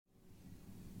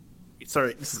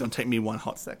Sorry, this is going to take me one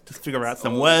hot sec to figure out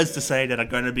some words to say that are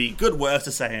going to be good words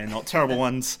to say and not terrible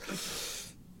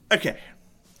ones. Okay.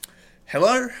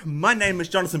 Hello, my name is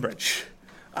Jonathan Bridge.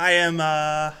 I am,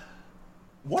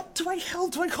 what do I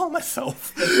call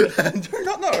myself? I do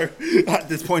not know at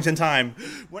this point in time.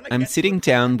 I'm sitting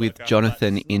down with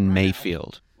Jonathan in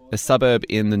Mayfield, a suburb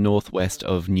in the northwest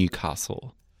of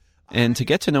Newcastle. And to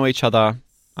get to know each other,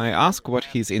 I ask what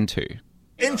he's into.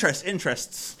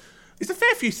 Interests. There's a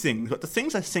fair few things, but the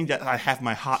things I think that I have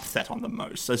my heart set on the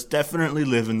most is definitely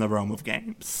live in the realm of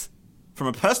games. From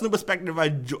a personal perspective, I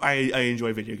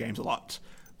enjoy video games a lot.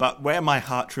 But where my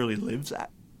heart truly lives at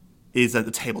is at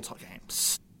the tabletop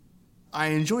games. I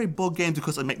enjoy board games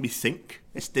because they make me think.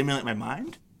 They stimulate my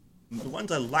mind. The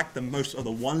ones I like the most are the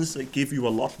ones that give you a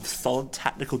lot of solid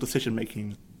tactical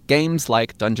decision-making. Games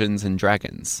like Dungeons and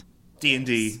Dragons.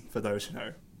 D&D, for those who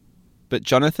know. But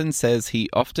Jonathan says he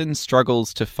often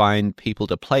struggles to find people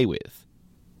to play with.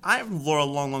 I've, for a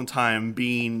long time,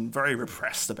 been very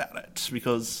repressed about it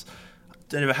because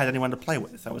I never had anyone to play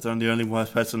with. I was the only one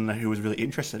person who was really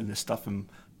interested in this stuff, and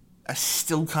I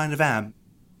still kind of am.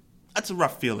 That's a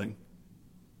rough feeling.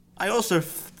 I also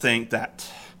think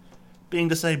that being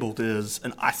disabled is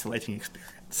an isolating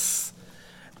experience,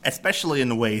 especially in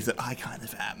the ways that I kind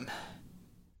of am.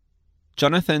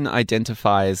 Jonathan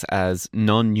identifies as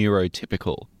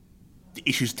non-neurotypical. The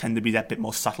issues tend to be that bit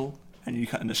more subtle, and you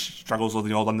kind of struggles with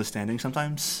the old understanding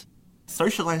sometimes.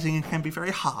 Socializing can be very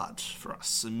hard for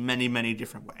us in many, many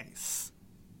different ways.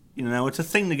 You know, it's a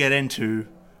thing to get into,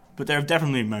 but there have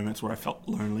definitely been moments where I felt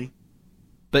lonely.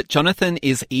 But Jonathan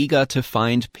is eager to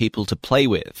find people to play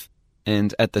with,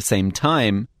 and at the same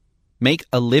time, make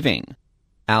a living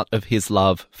out of his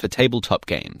love for tabletop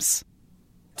games.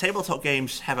 Tabletop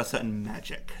games have a certain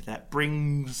magic that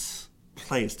brings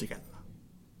players together.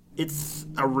 It's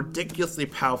a ridiculously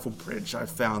powerful bridge I've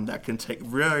found that can take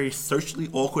very socially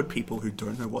awkward people who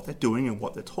don't know what they're doing and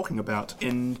what they're talking about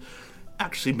and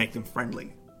actually make them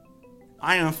friendly.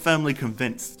 I am firmly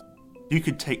convinced you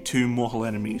could take two mortal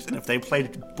enemies, and if they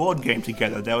played a board game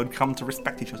together, they would come to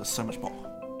respect each other so much more.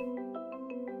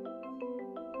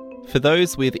 For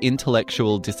those with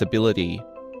intellectual disability,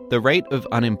 the rate of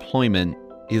unemployment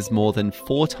is more than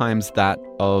 4 times that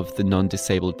of the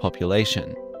non-disabled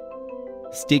population.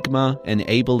 Stigma and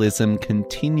ableism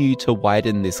continue to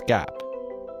widen this gap.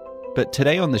 But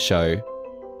today on the show,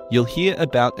 you'll hear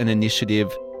about an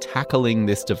initiative tackling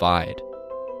this divide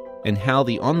and how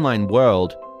the online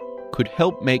world could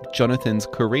help make Jonathan's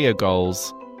career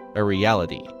goals a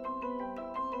reality.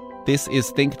 This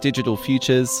is Think Digital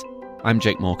Futures. I'm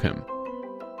Jake Morecambe.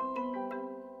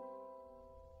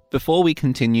 Before we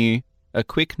continue, a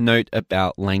quick note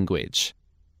about language.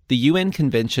 The UN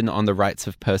Convention on the Rights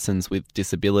of Persons with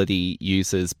Disability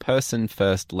uses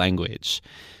person-first language,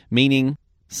 meaning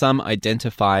some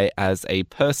identify as a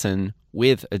person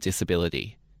with a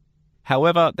disability.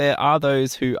 However, there are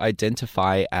those who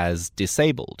identify as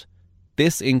disabled.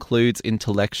 This includes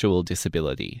intellectual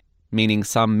disability, meaning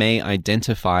some may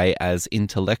identify as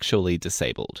intellectually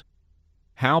disabled.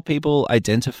 How people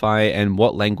identify and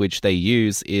what language they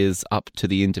use is up to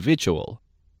the individual.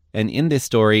 And in this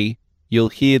story, you'll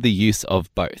hear the use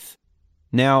of both.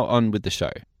 Now on with the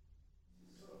show.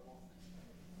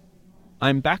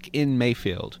 I'm back in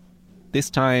Mayfield, this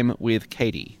time with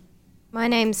Katie. My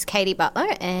name's Katie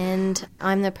Butler and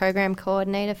I'm the program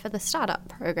coordinator for the Startup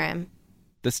program.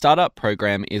 The Startup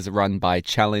program is run by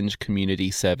Challenge Community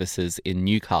Services in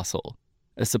Newcastle,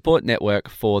 a support network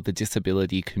for the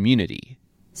disability community.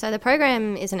 So the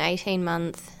program is an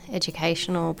 18-month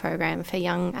educational program for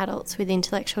young adults with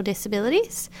intellectual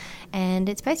disabilities, and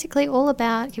it's basically all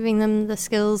about giving them the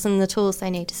skills and the tools they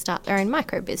need to start their own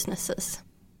micro-businesses.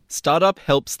 Startup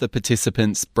helps the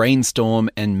participants brainstorm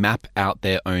and map out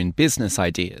their own business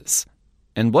ideas.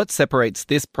 And what separates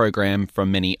this program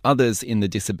from many others in the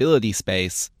disability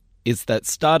space is that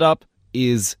Startup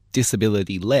is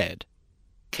disability-led.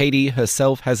 Katie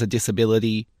herself has a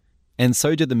disability, and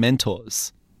so do the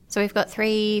mentors. So we've got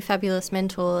 3 fabulous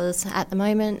mentors at the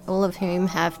moment, all of whom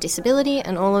have disability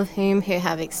and all of whom who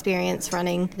have experience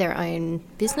running their own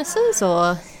businesses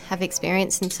or have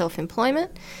experience in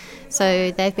self-employment.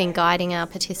 So they've been guiding our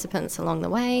participants along the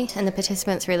way, and the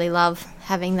participants really love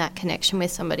having that connection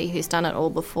with somebody who's done it all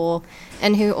before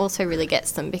and who also really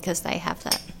gets them because they have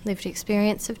that lived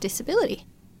experience of disability.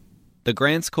 The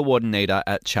grants coordinator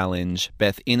at Challenge,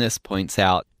 Beth Innes, points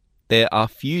out there are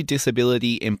few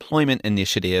disability employment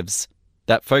initiatives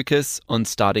that focus on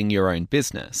starting your own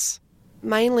business.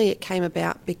 Mainly it came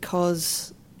about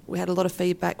because we had a lot of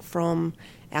feedback from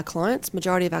our clients.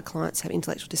 Majority of our clients have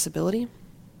intellectual disability,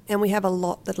 and we have a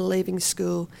lot that are leaving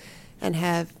school and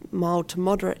have mild to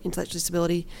moderate intellectual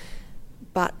disability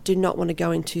but do not want to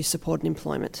go into supported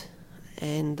employment.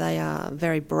 And they are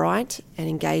very bright and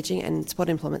engaging, and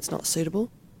supported employment's not suitable.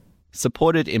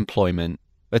 Supported employment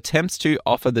attempts to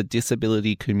offer the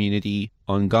disability community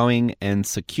ongoing and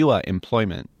secure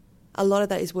employment. A lot of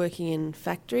that is working in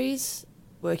factories,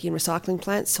 working in recycling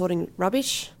plants, sorting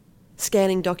rubbish,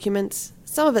 scanning documents.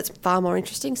 Some of it's far more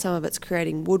interesting, some of it's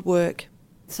creating woodwork,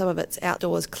 some of it's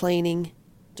outdoors cleaning,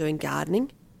 doing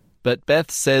gardening. But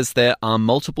Beth says there are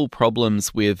multiple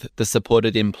problems with the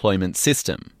supported employment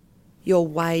system. Your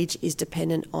wage is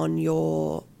dependent on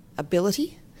your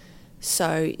ability.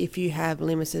 So if you have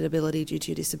limited ability due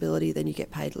to your disability, then you get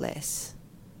paid less.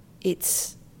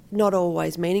 It's not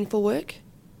always meaningful work,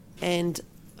 and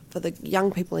for the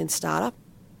young people in startup,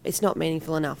 it's not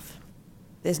meaningful enough.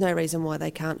 There's no reason why they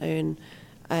can't earn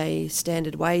a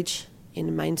standard wage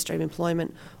in mainstream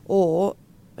employment or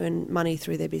earn money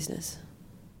through their business.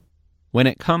 When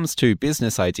it comes to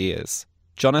business ideas,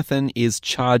 Jonathan is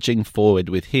charging forward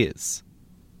with his.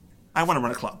 I want to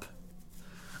run a club.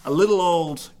 A little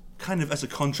old, kind of as a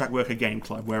contract worker game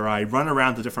club where I run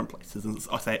around to different places and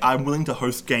I say, I'm willing to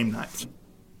host game nights.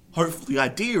 Hopefully the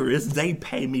idea is they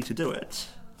pay me to do it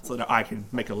so that I can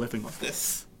make a living off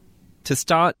this. To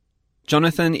start,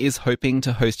 Jonathan is hoping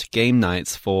to host game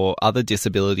nights for other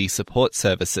disability support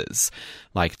services,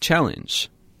 like Challenge.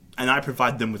 And I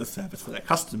provide them with a service for their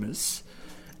customers,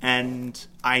 and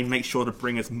I make sure to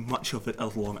bring as much of it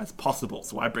along as possible.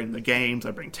 So I bring the games,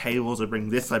 I bring tables, I bring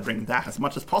this, I bring that, as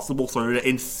much as possible, so that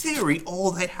in theory,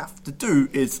 all they have to do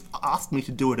is ask me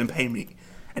to do it and pay me.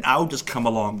 And I'll just come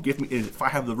along, give me, if I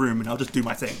have the room, and I'll just do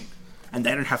my thing. And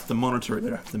they don't have to monitor it, they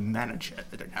don't have to manage it,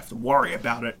 they don't have to worry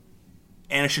about it.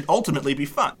 And it should ultimately be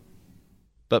fun.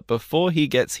 But before he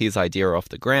gets his idea off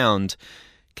the ground,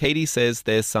 Katie says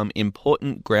there's some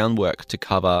important groundwork to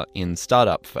cover in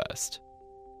Startup First.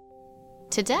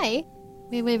 Today,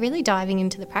 we were really diving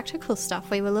into the practical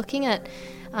stuff. We were looking at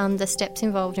the steps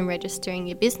involved in registering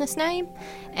your business name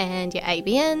and your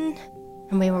ABN,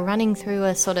 and we were running through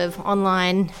a sort of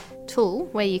online tool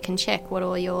where you can check what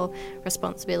all your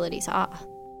responsibilities are.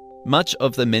 Much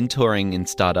of the mentoring in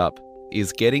Startup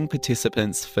is getting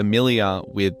participants familiar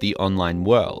with the online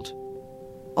world.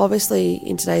 Obviously,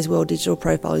 in today's world, digital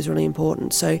profile is really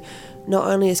important. So not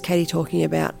only is Katie talking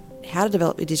about how to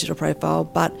develop your digital profile,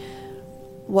 but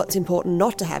what's important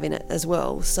not to have in it as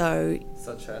well. So,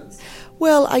 such as?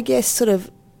 Well, I guess sort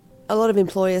of a lot of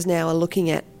employers now are looking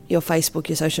at your Facebook,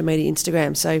 your social media,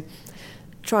 Instagram. So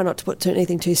try not to put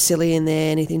anything too silly in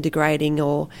there, anything degrading,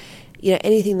 or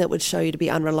anything that would show you to be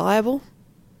unreliable,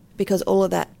 because all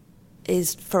of that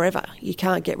is forever. You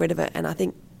can't get rid of it, and I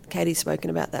think Katie's spoken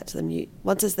about that to them.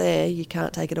 Once it's there, you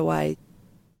can't take it away.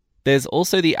 There's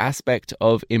also the aspect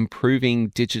of improving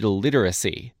digital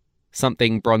literacy,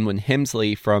 something Bronwyn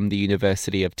Hemsley from the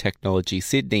University of Technology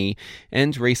Sydney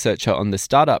and researcher on the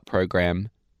Startup program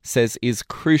says is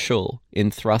crucial in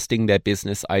thrusting their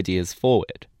business ideas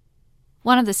forward.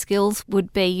 One of the skills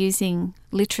would be using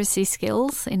literacy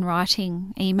skills in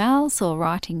writing emails or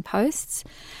writing posts.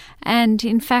 And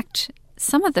in fact,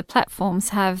 some of the platforms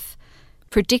have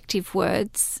predictive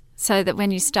words so that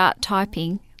when you start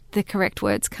typing, the correct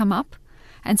words come up.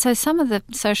 And so some of the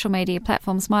social media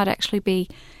platforms might actually be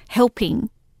helping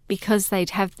because they'd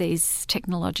have these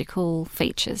technological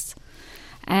features.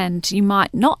 And you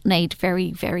might not need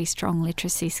very, very strong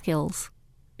literacy skills.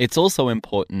 It's also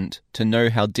important to know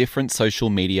how different social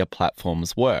media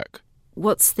platforms work.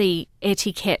 What's the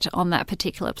etiquette on that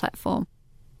particular platform?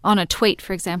 On a tweet,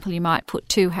 for example, you might put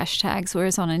 2 hashtags,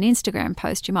 whereas on an Instagram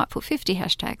post, you might put 50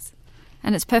 hashtags.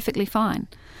 And it's perfectly fine.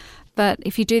 But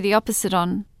if you do the opposite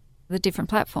on the different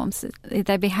platforms,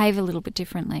 they behave a little bit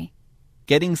differently.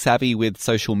 Getting savvy with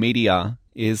social media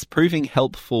is proving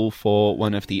helpful for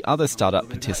one of the other startup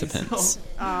participants.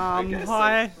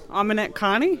 Hi, I'm Annette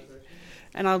Carney,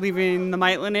 and I live in the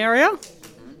Maitland area.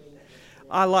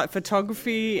 I like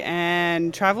photography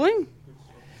and travelling.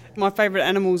 My favourite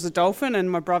animal is a dolphin,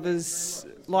 and my brother's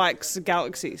likes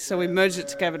galaxies, so we merged it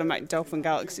together to make dolphin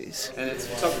galaxies. And it's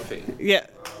photography? Yeah,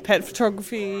 pet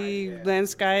photography,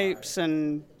 landscapes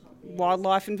and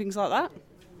wildlife and things like that.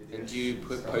 And do you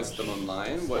post them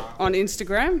online? On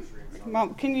Instagram.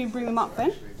 Mum, can you bring them up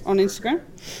then? On Instagram.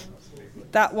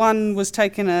 That one was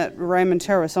taken at Raymond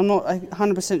Terrace. I'm not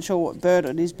 100% sure what bird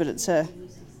it is, but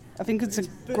I think it's a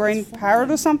green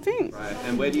parrot or something. Right,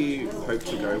 and where do you hope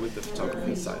to go with the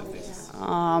photography side of things?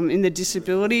 In the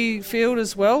disability field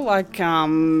as well, like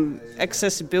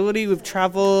accessibility with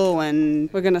travel,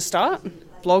 and we're going to start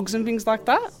blogs and things like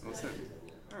that. Awesome.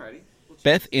 Alrighty. Well,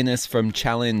 Beth Innes from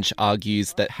Challenge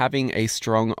argues that having a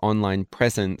strong online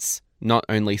presence not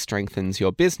only strengthens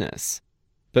your business,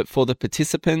 but for the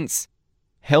participants,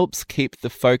 helps keep the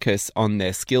focus on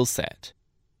their skill set,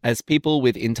 as people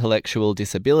with intellectual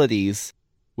disabilities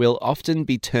will often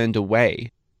be turned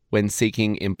away when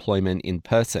seeking employment in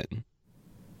person.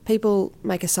 People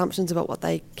make assumptions about what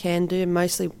they can do,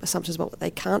 mostly assumptions about what they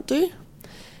can't do.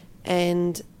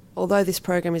 And although this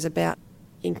program is about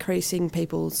increasing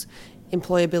people's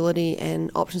employability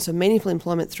and options for meaningful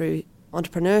employment through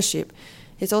entrepreneurship,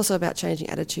 it's also about changing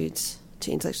attitudes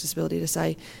to intellectual disability to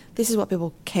say, this is what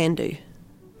people can do.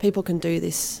 People can do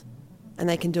this, and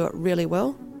they can do it really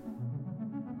well.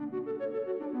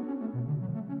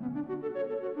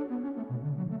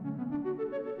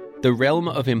 The realm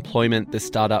of employment the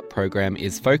startup program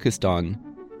is focused on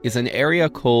is an area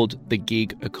called the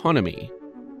gig economy.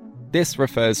 This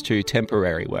refers to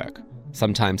temporary work.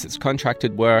 Sometimes it's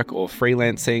contracted work or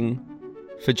freelancing.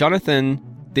 For Jonathan,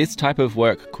 this type of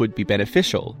work could be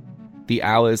beneficial. The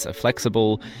hours are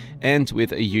flexible, and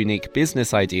with a unique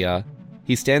business idea,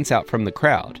 he stands out from the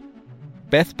crowd.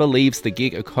 Beth believes the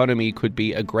gig economy could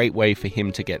be a great way for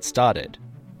him to get started.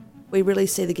 We really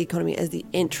see the gig economy as the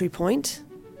entry point.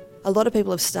 A lot of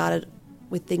people have started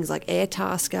with things like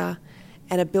Airtasker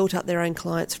and have built up their own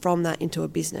clients from that into a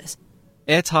business.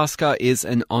 Airtasker is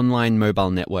an online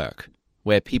mobile network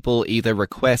where people either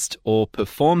request or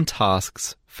perform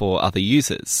tasks for other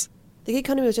users. The gig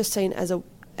economy was just seen as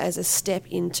a step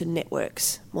into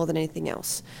networks more than anything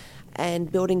else,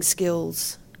 and building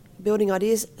skills, building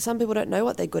ideas. Some people don't know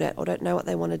what they're good at or don't know what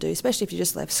they want to do, especially if you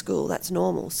just left school. That's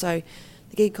normal. So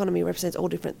the gig economy represents all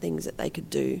different things that they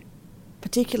could do,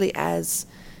 particularly as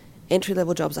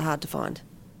entry-level jobs are hard to find.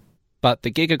 But the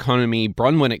gig economy,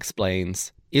 Bronwyn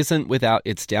explains, isn't without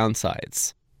its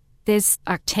downsides. There's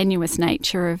a tenuous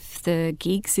nature of the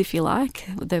gigs, if you like,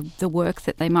 the work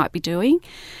that they might be doing,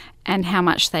 and how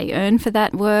much they earn for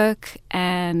that work,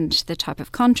 and the type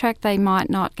of contract they might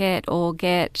not get or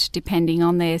get, depending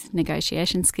on their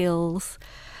negotiation skills,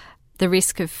 the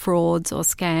risk of frauds or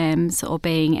scams or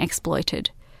being exploited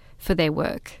for their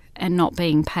work and not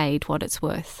being paid what it's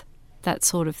worth, that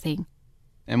sort of thing.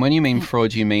 And when you mean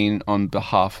fraud, you mean on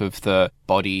behalf of the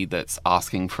body that's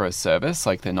asking for a service,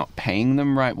 like they're not paying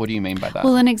them right? What do you mean by that?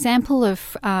 Well, an example of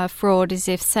fraud is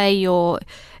if, say, you're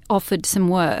offered some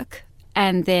work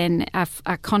and then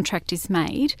a contract is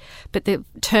made, but the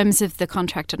terms of the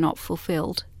contract are not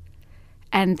fulfilled,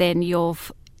 and then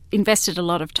you've invested a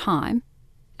lot of time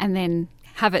and then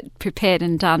have it prepared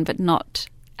and done but not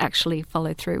actually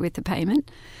follow through with the payment,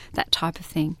 that type of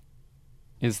thing.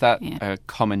 Is that a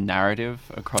common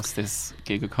narrative across this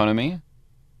gig economy?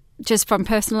 Just from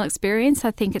personal experience,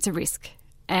 I think it's a risk.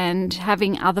 And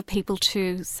having other people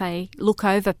to say, look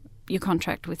over your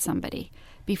contract with somebody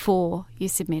before you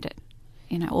submit it,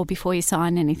 or before you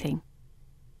sign anything.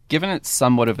 Given it's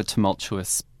somewhat of a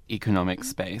tumultuous economic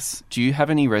space, do you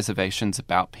have any reservations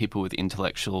about people with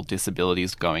intellectual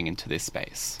disabilities going into this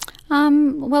space?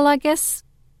 Well, I guess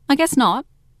not.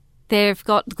 They've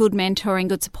got good mentoring,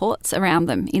 good supports around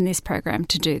them in this program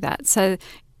to do that. So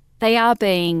they are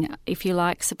being, if you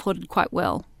like, supported quite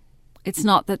well. It's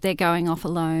not that they're going off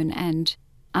alone and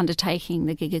undertaking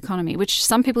the gig economy, which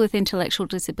some people with intellectual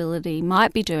disability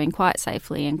might be doing quite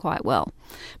safely and quite well.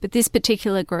 But this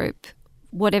particular group,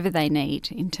 whatever they need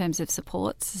in terms of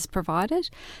supports is provided.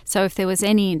 So if there was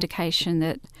any indication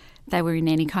that they were in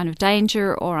any kind of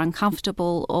danger or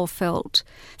uncomfortable or felt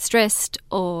stressed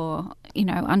or,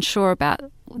 unsure about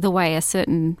the way a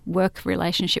certain work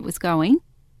relationship was going,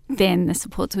 then the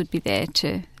supports would be there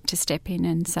to step in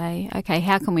and say, okay,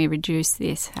 how can we reduce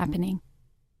this happening?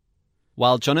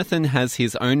 While Jonathan has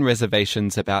his own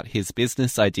reservations about his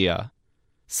business idea,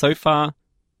 so far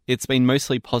it's been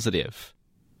mostly positive.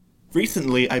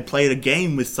 Recently, I played a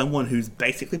game with someone who's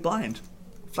basically blind.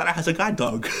 Flat out has a guide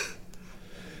dog.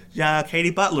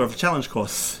 Katie Butler of the Challenge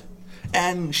course.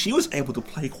 And she was able to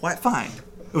play quite fine.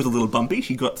 It was a little bumpy,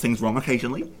 she got things wrong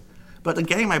occasionally. But the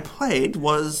game I played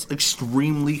was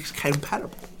extremely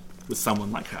compatible with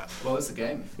someone like her. What was the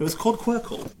game? It was called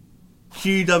Quirkle.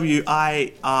 Quirkl.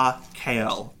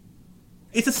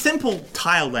 It's a simple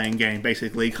tile-laying game,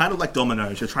 basically. Kind of like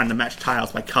dominoes. You're trying to match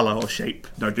tiles by colour or shape.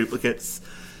 No duplicates.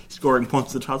 Scoring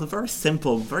points to the tiles. A very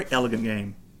simple, very elegant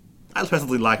game. I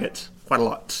personally like it quite a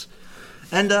lot.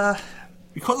 And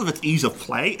because of its ease of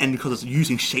play and because it's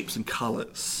using shapes and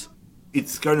colours,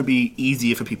 it's going to be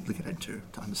easier for people to get into,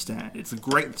 to understand. It's a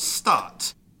great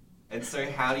start. And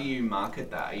so how do you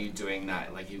market that? Are you doing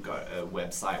that, like you've got a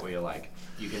website where you're like,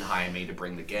 you can hire me to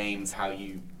bring the games? How are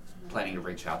you planning to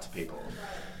reach out to people?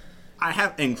 I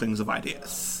have inklings of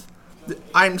ideas.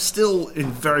 I'm still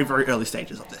in very, very early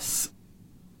stages of this.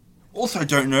 Also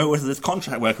don't know whether this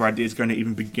contract worker idea is going to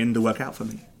even begin to work out for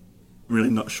me. Really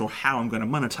not sure how I'm going to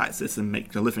monetize this and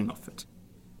make a living off it.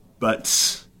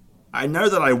 But I know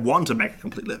that I want to make a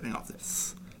complete living off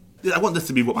this. I want this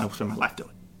to be what I spend my life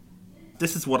doing.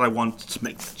 This is what I want to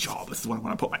make the job. This is what I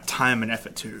want to put my time and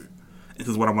effort to. This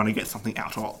is what I want to get something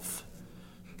out of.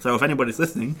 So if anybody's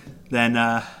listening, then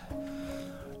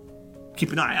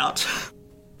keep an eye out.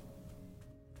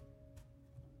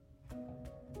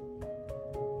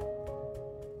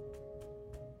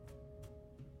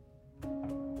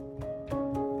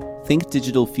 Think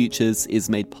Digital Futures is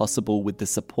made possible with the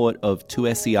support of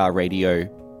 2SER Radio,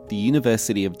 the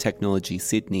University of Technology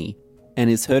Sydney, and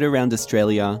is heard around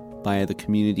Australia via the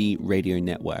Community Radio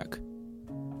Network.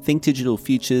 Think Digital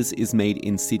Futures is made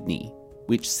in Sydney,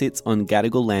 which sits on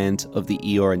Gadigal land of the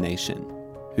Eora Nation,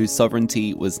 whose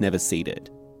sovereignty was never ceded.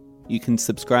 You can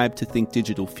subscribe to Think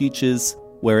Digital Futures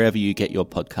wherever you get your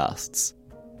podcasts.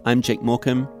 I'm Jake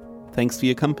Morecambe. Thanks for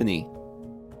your company.